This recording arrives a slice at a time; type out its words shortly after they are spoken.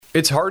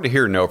It's hard to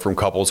hear no from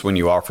couples when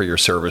you offer your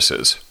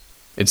services.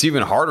 It's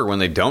even harder when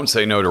they don't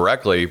say no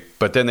directly,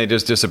 but then they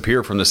just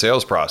disappear from the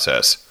sales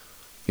process.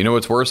 You know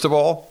what's worst of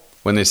all?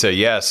 When they say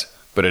yes,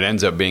 but it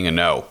ends up being a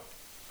no.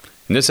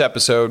 In this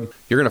episode,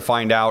 you're going to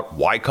find out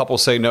why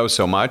couples say no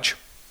so much,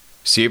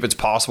 see if it's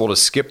possible to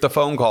skip the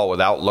phone call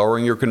without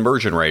lowering your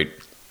conversion rate,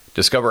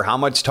 discover how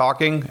much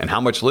talking and how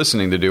much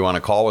listening to do on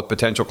a call with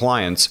potential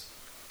clients,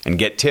 and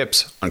get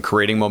tips on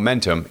creating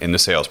momentum in the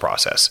sales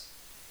process.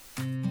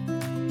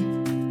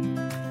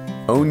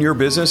 Own Your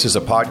Business is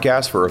a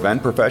podcast for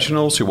event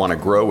professionals who want to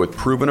grow with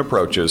proven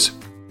approaches.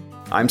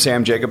 I'm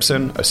Sam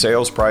Jacobson, a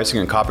sales, pricing,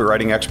 and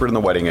copywriting expert in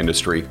the wedding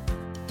industry.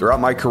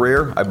 Throughout my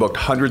career, I've booked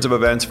hundreds of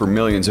events for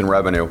millions in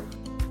revenue.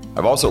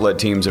 I've also led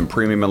teams in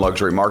premium and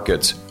luxury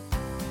markets.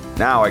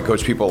 Now I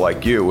coach people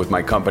like you with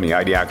my company,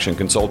 ID Action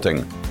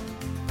Consulting.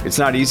 It's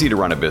not easy to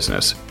run a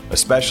business,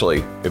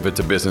 especially if it's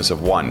a business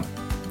of one,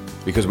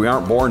 because we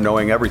aren't born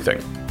knowing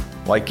everything.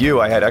 Like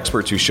you, I had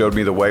experts who showed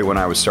me the way when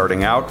I was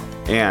starting out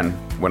and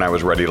when I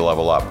was ready to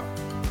level up.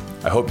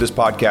 I hope this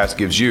podcast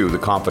gives you the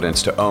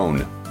confidence to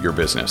own your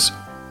business.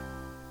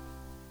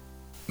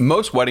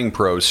 Most wedding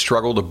pros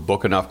struggle to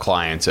book enough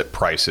clients at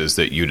prices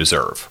that you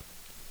deserve.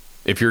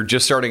 If you're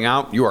just starting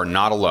out, you are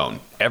not alone.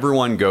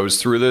 Everyone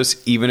goes through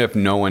this, even if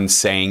no one's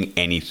saying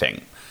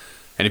anything.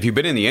 And if you've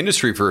been in the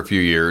industry for a few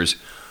years,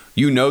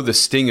 you know the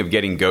sting of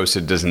getting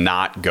ghosted does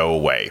not go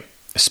away,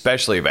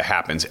 especially if it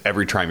happens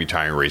every time you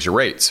try and raise your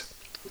rates.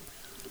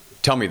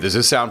 Tell me, does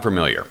this sound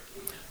familiar?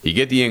 You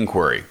get the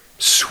inquiry,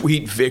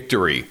 sweet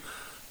victory,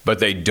 but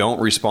they don't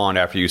respond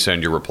after you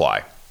send your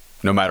reply,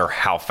 no matter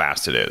how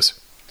fast it is.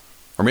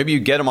 Or maybe you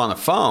get them on the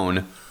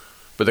phone,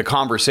 but the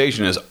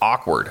conversation is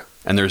awkward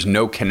and there's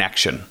no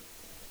connection.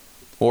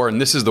 Or, and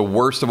this is the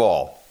worst of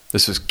all,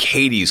 this is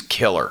Katie's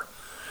killer.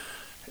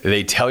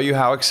 They tell you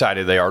how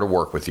excited they are to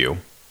work with you.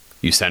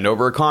 You send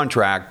over a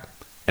contract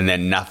and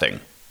then nothing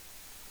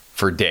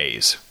for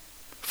days.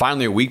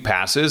 Finally, a week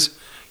passes.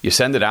 You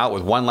send it out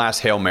with one last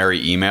Hail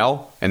Mary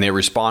email, and they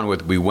respond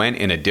with, "We went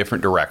in a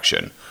different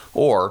direction,"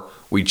 or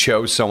 "We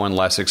chose someone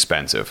less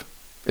expensive."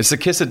 It's the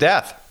kiss of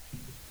death.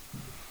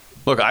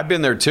 Look, I've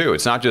been there too.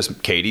 It's not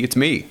just Katie, it's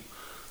me.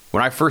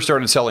 When I first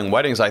started selling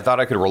weddings, I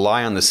thought I could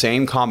rely on the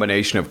same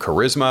combination of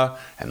charisma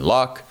and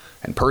luck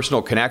and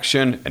personal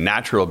connection and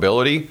natural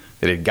ability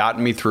that had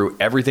gotten me through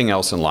everything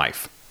else in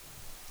life.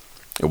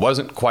 It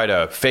wasn't quite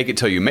a fake it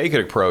till you make it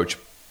approach,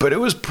 but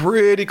it was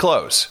pretty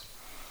close.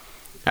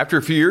 After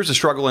a few years of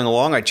struggling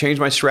along, I changed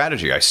my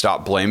strategy. I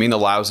stopped blaming the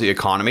lousy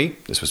economy.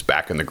 This was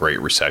back in the Great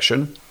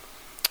Recession.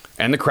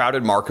 And the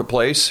crowded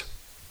marketplace.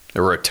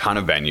 There were a ton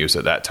of venues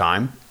at that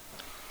time.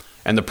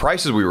 And the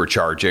prices we were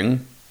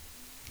charging,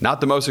 not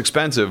the most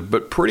expensive,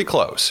 but pretty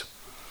close.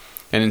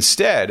 And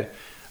instead,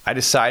 I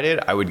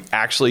decided I would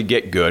actually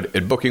get good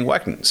at booking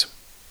weddings.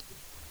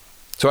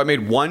 So I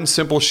made one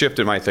simple shift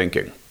in my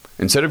thinking.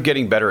 Instead of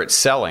getting better at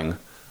selling,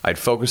 I'd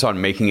focus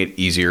on making it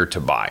easier to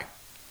buy.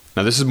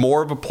 Now, this is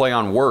more of a play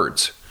on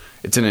words.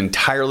 It's an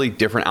entirely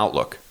different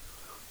outlook,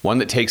 one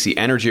that takes the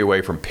energy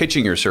away from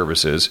pitching your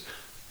services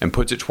and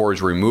puts it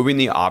towards removing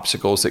the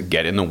obstacles that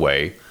get in the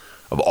way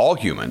of all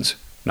humans,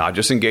 not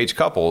just engaged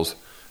couples,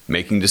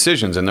 making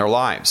decisions in their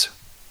lives.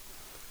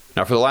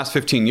 Now, for the last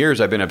 15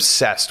 years, I've been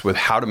obsessed with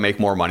how to make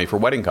more money for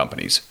wedding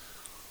companies.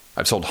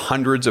 I've sold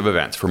hundreds of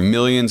events for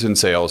millions in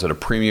sales at a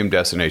premium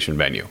destination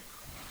venue.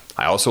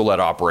 I also led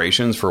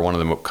operations for one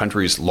of the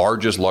country's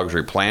largest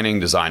luxury planning,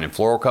 design, and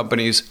floral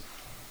companies.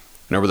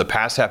 And over the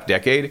past half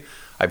decade,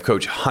 I've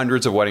coached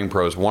hundreds of wedding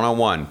pros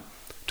one-on-one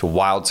to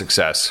wild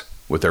success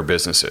with their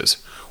businesses.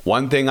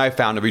 One thing I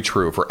found to be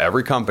true for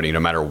every company, no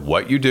matter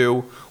what you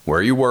do,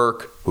 where you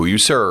work, who you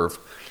serve,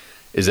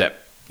 is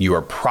that you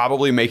are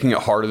probably making it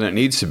harder than it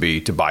needs to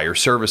be to buy your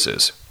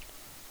services.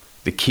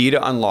 The key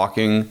to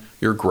unlocking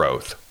your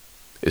growth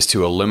is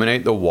to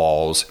eliminate the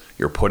walls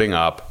you're putting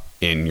up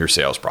in your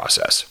sales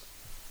process.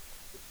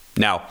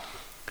 Now,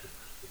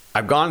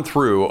 I've gone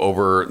through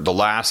over the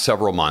last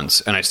several months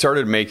and I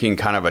started making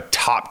kind of a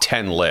top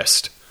 10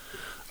 list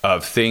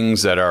of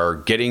things that are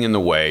getting in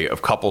the way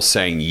of couples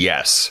saying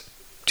yes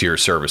to your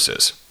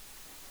services.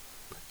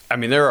 I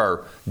mean, there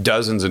are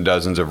dozens and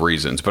dozens of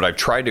reasons, but I've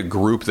tried to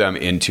group them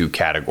into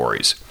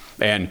categories.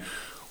 And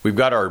we've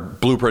got our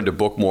Blueprint to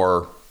Book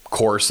More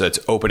course that's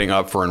opening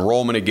up for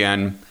enrollment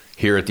again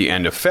here at the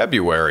end of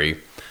February.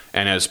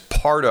 And as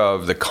part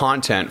of the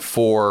content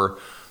for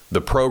the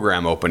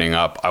program opening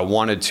up, I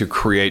wanted to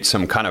create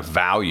some kind of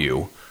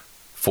value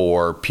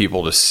for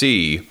people to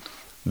see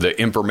the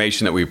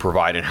information that we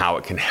provide and how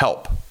it can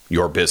help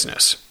your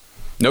business.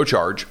 No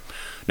charge.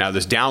 Now,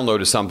 this download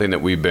is something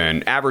that we've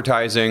been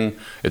advertising.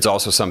 It's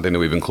also something that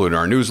we've included in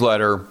our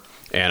newsletter.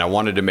 And I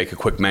wanted to make a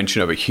quick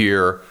mention of it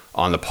here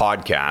on the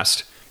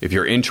podcast. If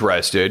you're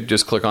interested,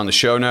 just click on the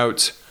show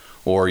notes,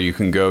 or you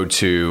can go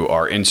to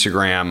our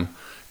Instagram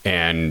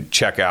and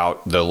check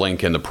out the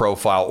link in the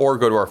profile, or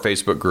go to our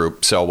Facebook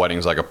group, Sell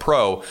Weddings Like a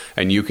Pro,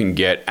 and you can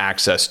get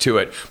access to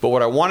it. But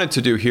what I wanted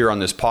to do here on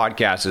this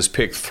podcast is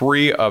pick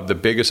 3 of the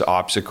biggest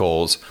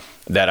obstacles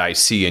that I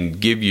see and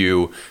give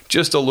you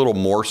just a little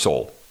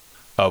morsel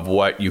of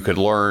what you could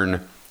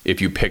learn if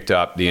you picked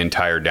up the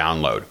entire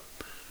download.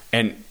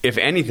 And if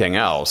anything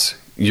else,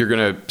 you're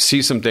going to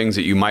see some things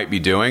that you might be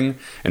doing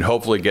and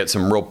hopefully get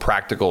some real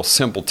practical,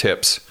 simple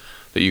tips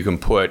that you can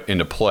put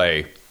into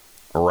play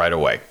right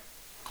away.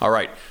 All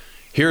right,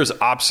 here's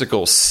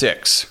obstacle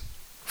 6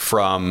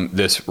 from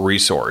this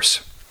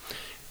resource.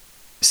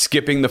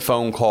 Skipping the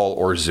phone call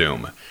or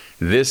Zoom.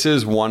 This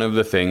is one of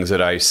the things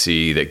that I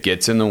see that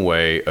gets in the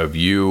way of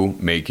you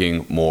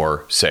making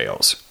more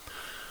sales,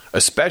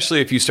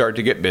 especially if you start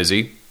to get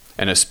busy.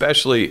 And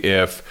especially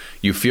if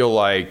you feel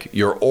like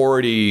you're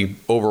already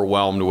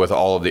overwhelmed with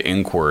all of the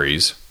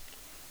inquiries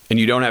and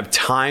you don't have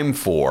time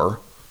for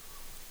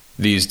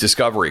these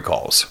discovery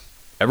calls.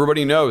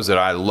 Everybody knows that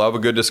I love a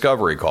good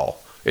discovery call.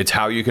 It's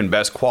how you can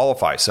best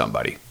qualify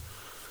somebody.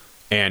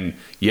 And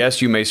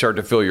yes, you may start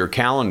to fill your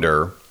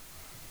calendar,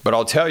 but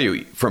I'll tell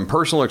you from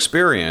personal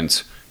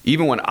experience,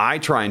 even when I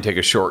try and take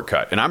a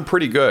shortcut, and I'm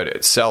pretty good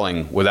at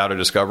selling without a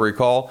discovery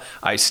call,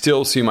 I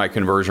still see my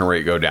conversion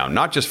rate go down.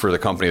 Not just for the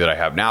company that I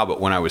have now, but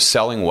when I was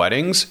selling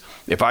weddings,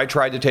 if I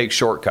tried to take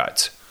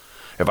shortcuts,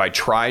 if I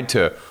tried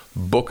to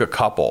book a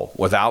couple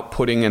without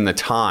putting in the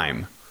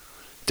time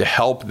to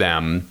help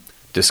them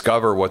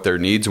discover what their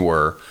needs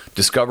were,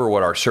 discover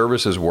what our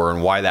services were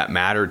and why that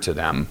mattered to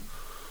them,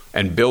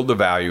 and build the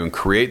value and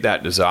create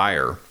that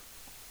desire,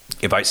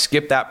 if I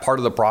skipped that part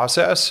of the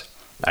process,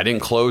 I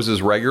didn't close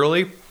as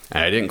regularly,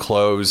 and I didn't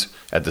close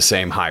at the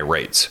same high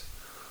rates.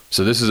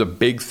 So this is a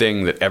big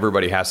thing that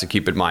everybody has to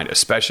keep in mind,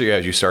 especially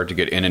as you start to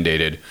get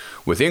inundated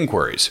with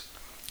inquiries.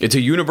 It's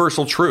a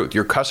universal truth.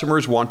 Your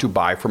customers want to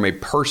buy from a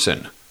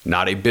person,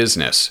 not a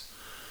business.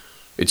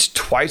 It's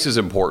twice as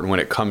important when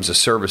it comes to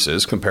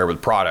services compared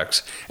with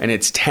products, and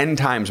it's 10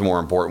 times more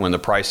important when the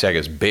price tag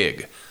is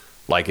big,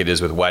 like it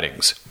is with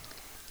weddings.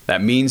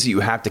 That means that you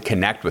have to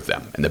connect with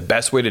them, and the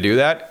best way to do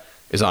that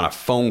is on a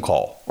phone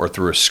call or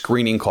through a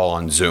screening call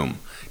on Zoom.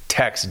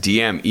 Text,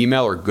 DM,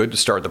 email are good to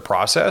start the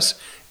process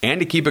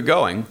and to keep it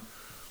going,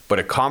 but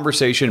a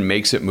conversation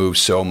makes it move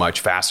so much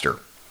faster.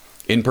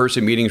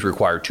 In-person meetings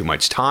require too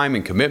much time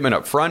and commitment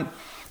up front,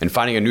 and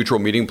finding a neutral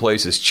meeting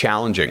place is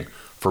challenging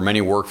for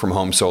many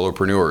work-from-home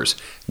solopreneurs,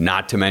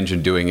 not to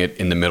mention doing it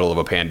in the middle of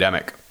a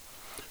pandemic.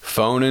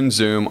 Phone and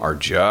Zoom are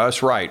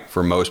just right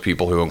for most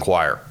people who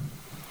inquire.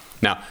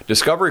 Now,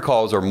 discovery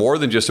calls are more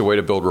than just a way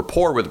to build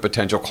rapport with a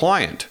potential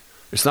client.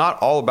 It's not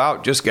all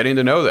about just getting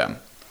to know them.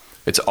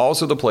 It's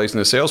also the place in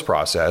the sales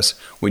process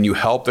when you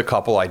help the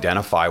couple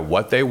identify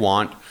what they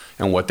want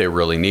and what they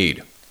really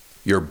need.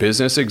 Your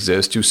business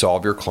exists to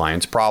solve your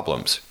client's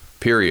problems.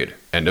 Period.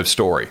 End of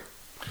story.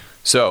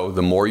 So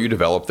the more you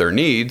develop their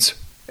needs,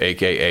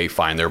 aka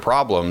find their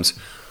problems,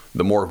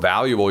 the more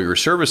valuable your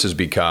services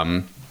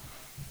become,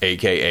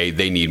 aka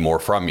they need more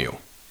from you.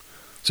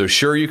 So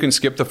sure, you can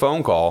skip the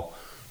phone call,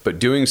 but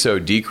doing so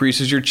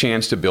decreases your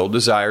chance to build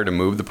desire to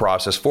move the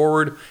process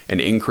forward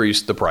and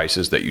increase the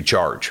prices that you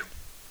charge.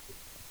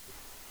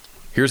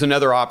 Here's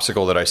another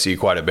obstacle that I see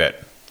quite a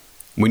bit.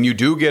 When you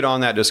do get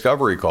on that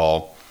discovery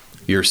call,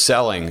 you're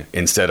selling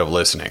instead of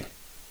listening.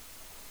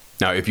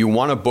 Now, if you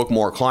want to book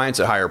more clients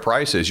at higher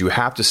prices, you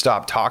have to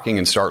stop talking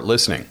and start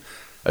listening,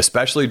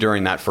 especially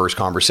during that first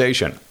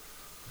conversation.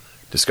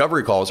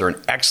 Discovery calls are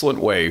an excellent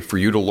way for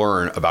you to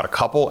learn about a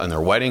couple and their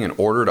wedding in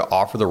order to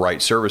offer the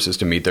right services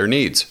to meet their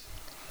needs.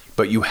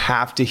 But you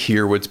have to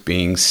hear what's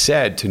being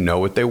said to know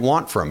what they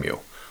want from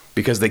you,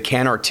 because they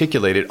can't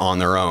articulate it on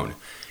their own.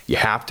 You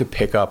have to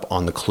pick up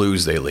on the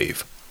clues they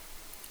leave.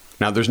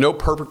 Now, there's no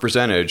perfect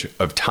percentage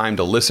of time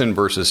to listen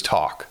versus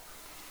talk,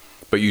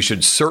 but you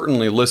should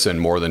certainly listen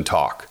more than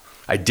talk.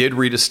 I did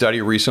read a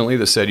study recently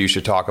that said you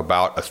should talk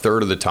about a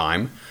third of the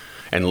time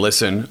and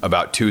listen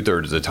about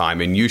 2/3 of the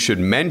time, and you should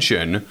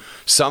mention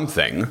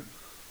something,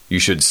 you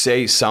should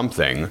say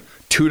something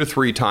 2 to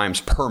 3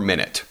 times per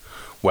minute,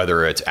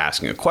 whether it's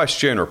asking a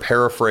question or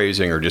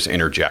paraphrasing or just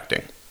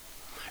interjecting.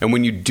 And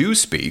when you do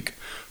speak,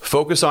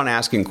 focus on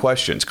asking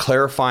questions,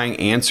 clarifying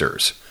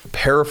answers,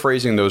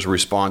 paraphrasing those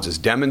responses,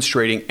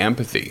 demonstrating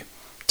empathy,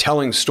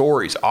 telling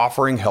stories,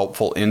 offering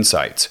helpful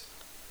insights.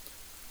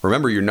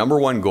 Remember, your number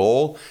one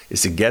goal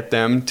is to get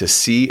them to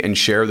see and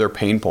share their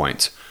pain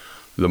points.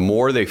 The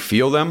more they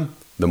feel them,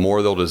 the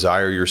more they'll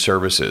desire your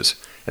services,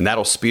 and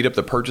that'll speed up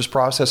the purchase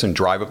process and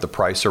drive up the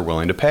price they're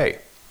willing to pay.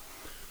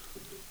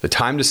 The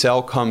time to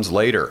sell comes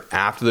later,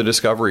 after the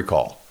discovery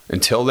call.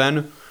 Until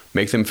then,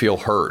 make them feel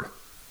heard,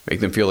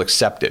 make them feel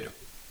accepted,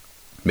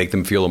 make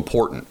them feel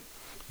important.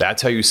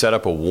 That's how you set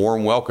up a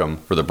warm welcome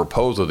for the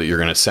proposal that you're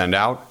going to send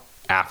out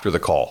after the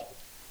call.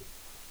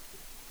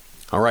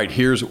 All right,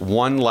 here's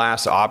one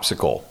last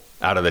obstacle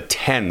out of the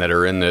 10 that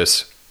are in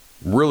this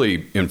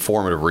really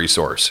informative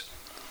resource.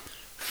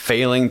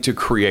 Failing to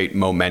create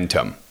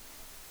momentum.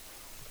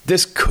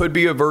 This could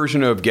be a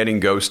version of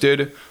getting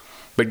ghosted,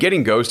 but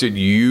getting ghosted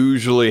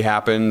usually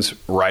happens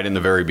right in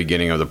the very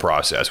beginning of the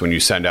process when you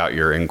send out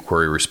your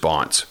inquiry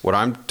response. What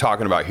I'm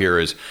talking about here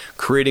is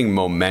creating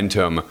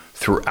momentum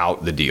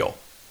throughout the deal.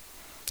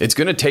 It's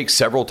going to take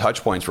several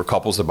touch points for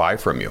couples to buy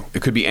from you.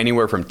 It could be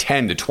anywhere from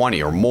 10 to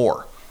 20 or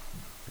more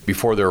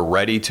before they're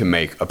ready to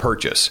make a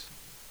purchase.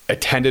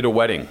 Attended a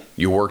wedding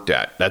you worked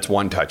at. That's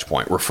one touch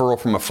point. Referral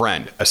from a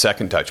friend, a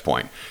second touch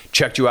point.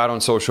 Checked you out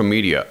on social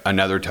media,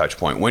 another touch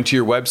point. Went to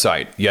your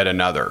website, yet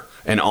another.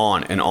 And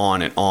on and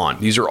on and on.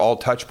 These are all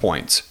touch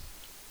points.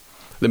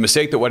 The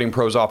mistake that wedding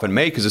pros often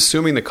make is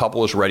assuming the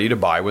couple is ready to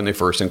buy when they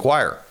first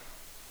inquire.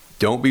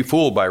 Don't be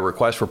fooled by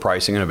requests for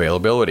pricing and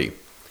availability.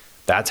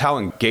 That's how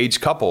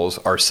engaged couples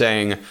are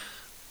saying,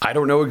 I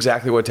don't know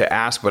exactly what to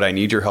ask, but I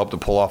need your help to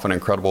pull off an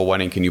incredible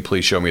wedding. Can you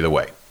please show me the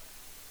way?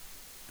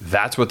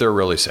 That's what they're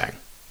really saying.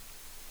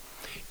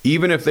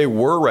 Even if they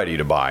were ready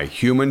to buy,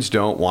 humans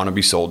don't want to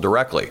be sold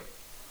directly.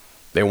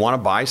 They want to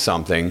buy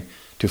something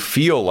to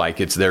feel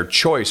like it's their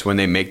choice when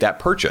they make that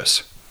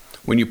purchase.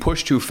 When you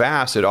push too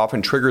fast, it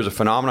often triggers a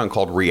phenomenon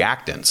called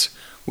reactance,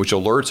 which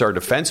alerts our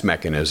defense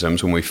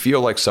mechanisms when we feel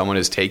like someone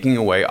is taking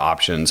away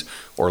options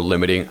or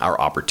limiting our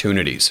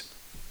opportunities.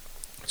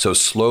 So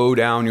slow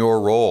down your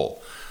roll.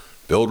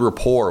 Build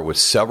rapport with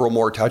several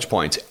more touch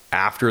points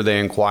after they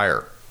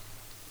inquire.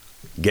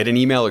 Get an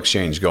email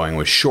exchange going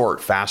with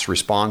short, fast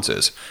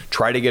responses.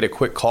 Try to get a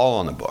quick call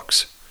on the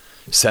books.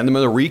 Send them a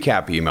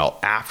recap email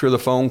after the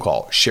phone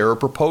call. Share a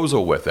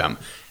proposal with them.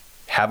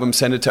 Have them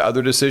send it to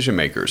other decision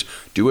makers.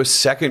 Do a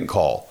second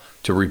call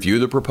to review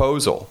the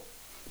proposal.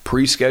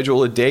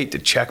 Pre-schedule a date to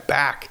check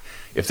back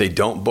if they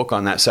don't book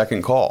on that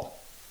second call.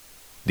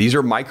 These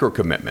are micro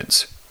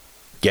commitments.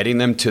 Getting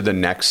them to the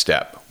next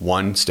step,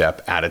 one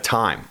step at a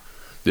time.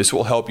 This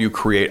will help you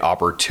create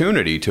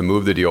opportunity to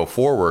move the deal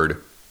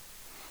forward,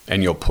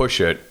 and you'll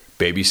push it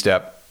baby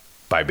step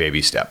by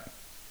baby step.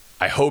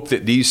 I hope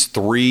that these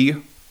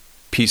 3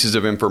 pieces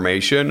of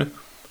information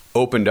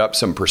opened up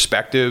some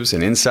perspectives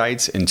and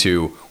insights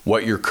into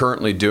what you're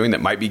currently doing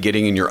that might be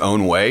getting in your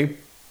own way.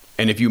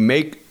 And if you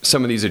make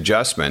some of these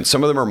adjustments,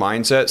 some of them are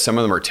mindset, some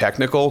of them are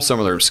technical, some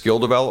of them are skill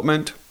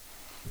development.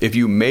 If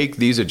you make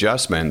these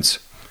adjustments,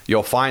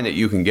 you'll find that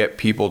you can get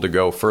people to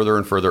go further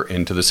and further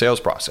into the sales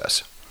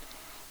process.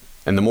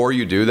 And the more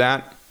you do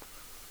that,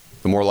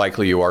 the more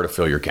likely you are to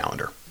fill your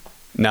calendar.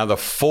 Now, the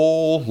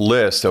full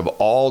list of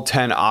all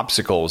 10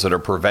 obstacles that are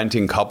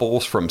preventing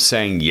couples from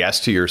saying yes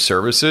to your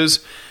services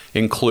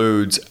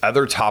includes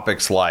other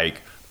topics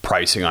like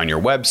pricing on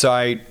your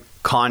website,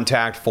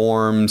 contact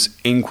forms,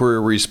 inquiry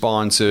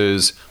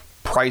responses,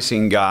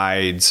 pricing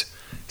guides,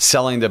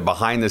 selling to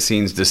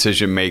behind-the-scenes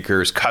decision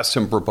makers,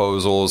 custom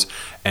proposals,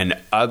 and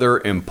other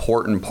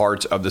important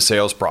parts of the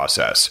sales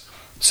process.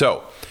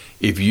 So,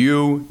 if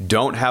you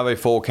don't have a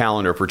full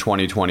calendar for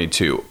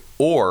 2022,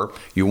 or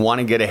you want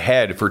to get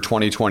ahead for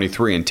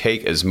 2023 and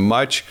take as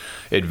much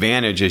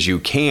advantage as you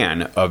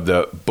can of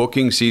the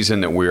booking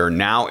season that we are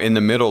now in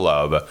the middle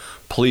of,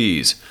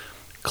 please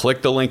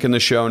click the link in the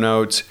show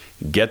notes,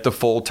 get the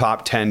full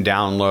top 10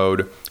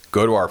 download,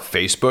 go to our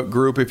Facebook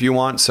group if you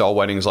want, Sell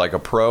Weddings Like a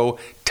Pro,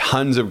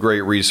 tons of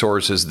great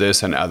resources,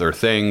 this and other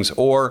things,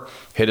 or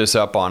hit us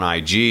up on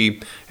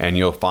IG and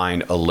you'll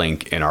find a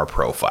link in our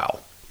profile.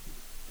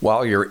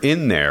 While you're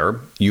in there,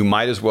 you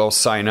might as well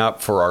sign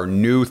up for our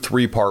new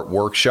 3-part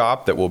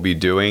workshop that we'll be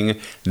doing in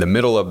the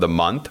middle of the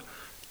month,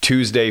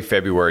 Tuesday,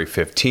 February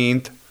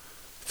 15th,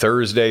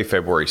 Thursday,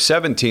 February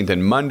 17th,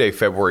 and Monday,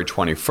 February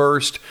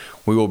 21st.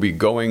 We will be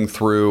going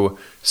through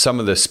some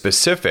of the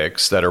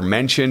specifics that are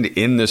mentioned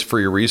in this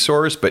free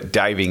resource, but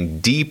diving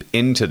deep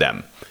into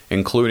them,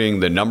 including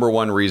the number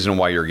one reason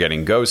why you're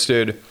getting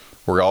ghosted.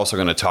 We're also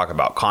going to talk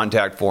about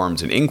contact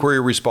forms and inquiry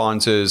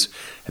responses.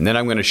 And then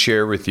I'm going to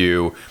share with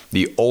you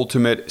the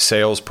ultimate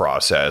sales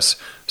process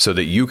so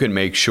that you can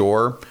make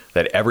sure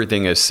that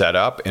everything is set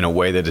up in a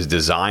way that is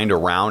designed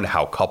around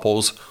how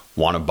couples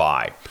want to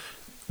buy.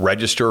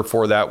 Register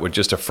for that with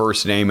just a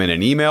first name and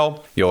an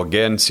email. You'll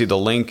again see the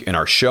link in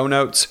our show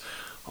notes,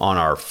 on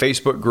our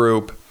Facebook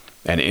group,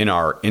 and in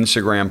our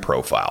Instagram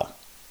profile.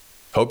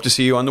 Hope to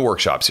see you on the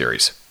workshop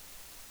series.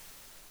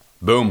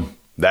 Boom.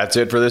 That's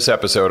it for this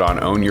episode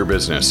on Own Your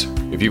Business.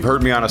 If you've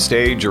heard me on a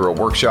stage or a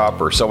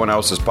workshop or someone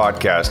else's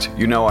podcast,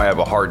 you know I have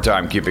a hard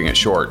time keeping it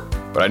short,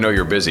 but I know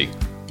you're busy.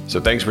 So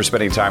thanks for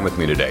spending time with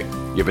me today.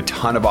 You have a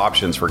ton of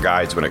options for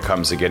guides when it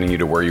comes to getting you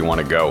to where you want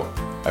to go.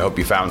 I hope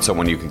you found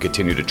someone you can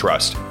continue to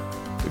trust.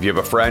 If you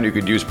have a friend who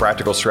could use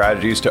practical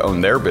strategies to own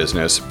their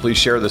business, please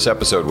share this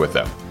episode with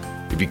them.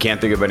 If you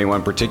can't think of anyone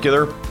in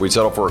particular, we'd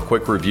settle for a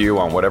quick review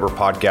on whatever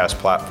podcast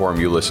platform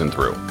you listen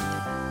through.